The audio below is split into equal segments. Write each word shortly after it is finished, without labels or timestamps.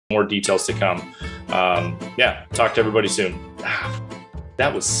more details to come. Yeah, talk to everybody soon.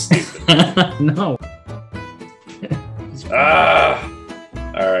 That was stupid. No.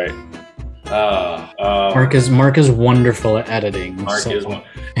 All right. Mark is wonderful at editing.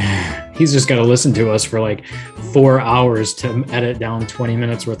 He's just got to listen to us for like 4 hours to edit down 20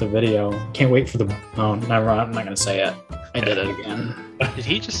 minutes worth of video. Can't wait for the... Oh, never. I'm not going to say it. I did it again. Did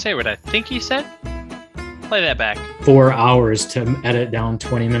he just say what I think he said? Play that back. 4 hours to edit down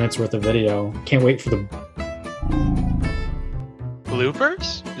 20 minutes worth of video. Can't wait for the...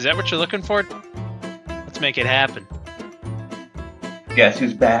 Bloopers? Is that what you're looking for? Let's make it happen. Guess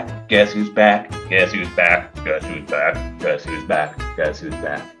who's back? Guess who's back? Guess who's back? Guess who's back? Guess who's back? Guess who's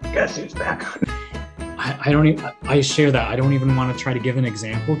back? Guess who's back? I don't even... I share that. I don't even want to try to give an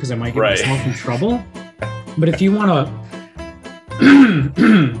example because I might get myself in trouble. But if you want to...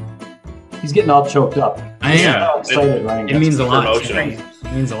 He's getting all choked up. I am. How excited Ryan gets. It means a lot to me.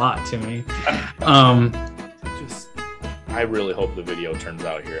 It means a lot to me. I really hope the video turns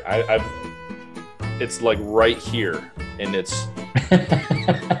out here. It's like right here, and it's...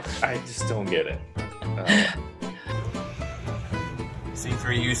 I just don't get it.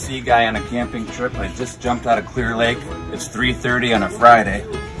 C3 UC guy on a camping trip. I just jumped out of Clear Lake. It's 3:30 on a Friday.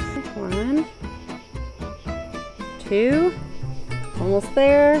 1, 2, almost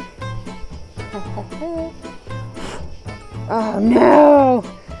there. Oh no!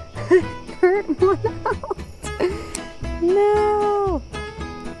 Hurt one out. No!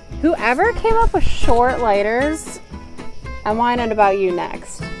 Whoever came up with short lighters, I'm whining about you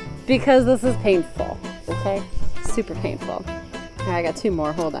next. Because this is painful, okay? Super painful. All right, I got 2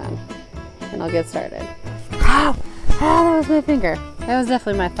 more, hold on. And I'll get started. Ow! Oh, that was my finger. That was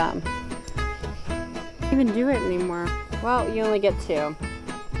definitely my thumb. I can't even do it anymore. Well, you only get 2.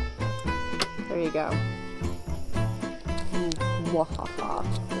 There you go. Wahaha.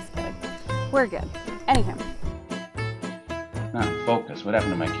 This guy. We're good. Anyhow. Not focus. What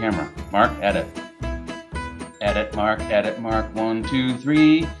happened to my camera? Mark, edit. Edit, Mark, 1, 2,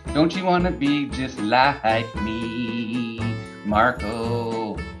 3. Don't you want to be just like me,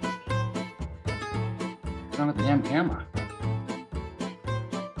 Marco? What's wrong with the damn camera?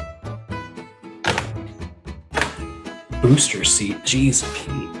 booster seat. Jeez,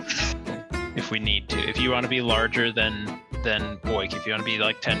 Pete. If we need to. If you want to be larger than Boyk, if you want to be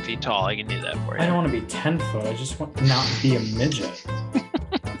like 10 feet tall, I can do that for you. I don't want to be 10 foot. I just want to not be a midget.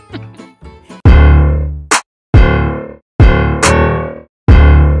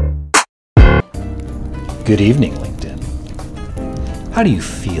 Good evening, LinkedIn. How do you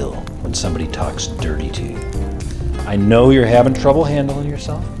feel when somebody talks dirty to you? I know you're having trouble handling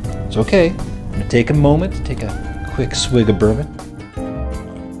yourself. It's okay. I'm going to take a moment to take a quick swig of bourbon.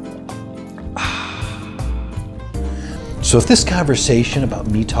 So if this conversation about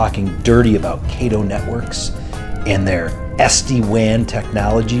me talking dirty about Cato Networks and their SD-WAN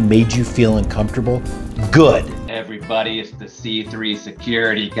technology made you feel uncomfortable, good. Everybody, it's the C3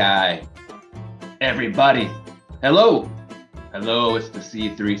 security guy. Everybody, hello. Hello, it's the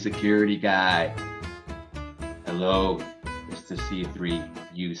C3 security guy. Hello, it's the C3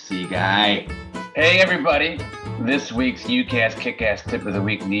 UC guy. Hey everybody, this week's UCAS Kick-Ass Tip of the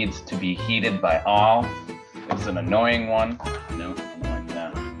Week needs to be heeded by all. It's an annoying one. No, I don't like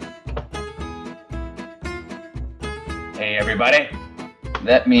that. Hey everybody,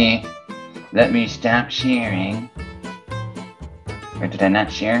 let me stop sharing. Or did I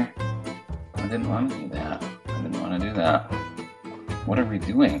not share? I didn't want to do that. I didn't want to do that. What are we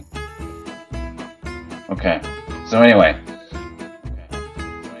doing? Okay, so anyway.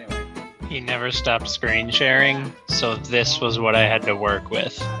 He never stopped screen sharing, so this was what I had to work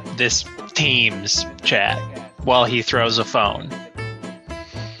with. This Teams chat while he throws a phone.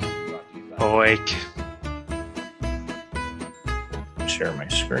 Boyk. Share my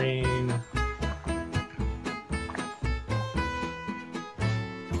screen.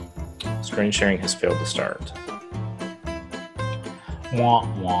 Screen sharing has failed to start. Wah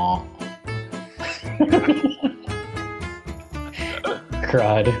wah.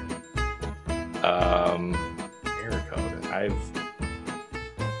 Crud. Error code.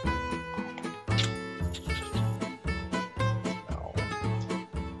 No.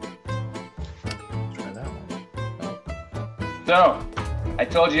 Try that one. Oh. So, I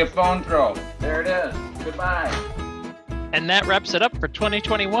told you a phone throw. There it is. Goodbye. And that wraps it up for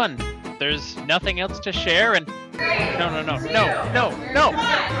 2021. There's nothing else to share, and no.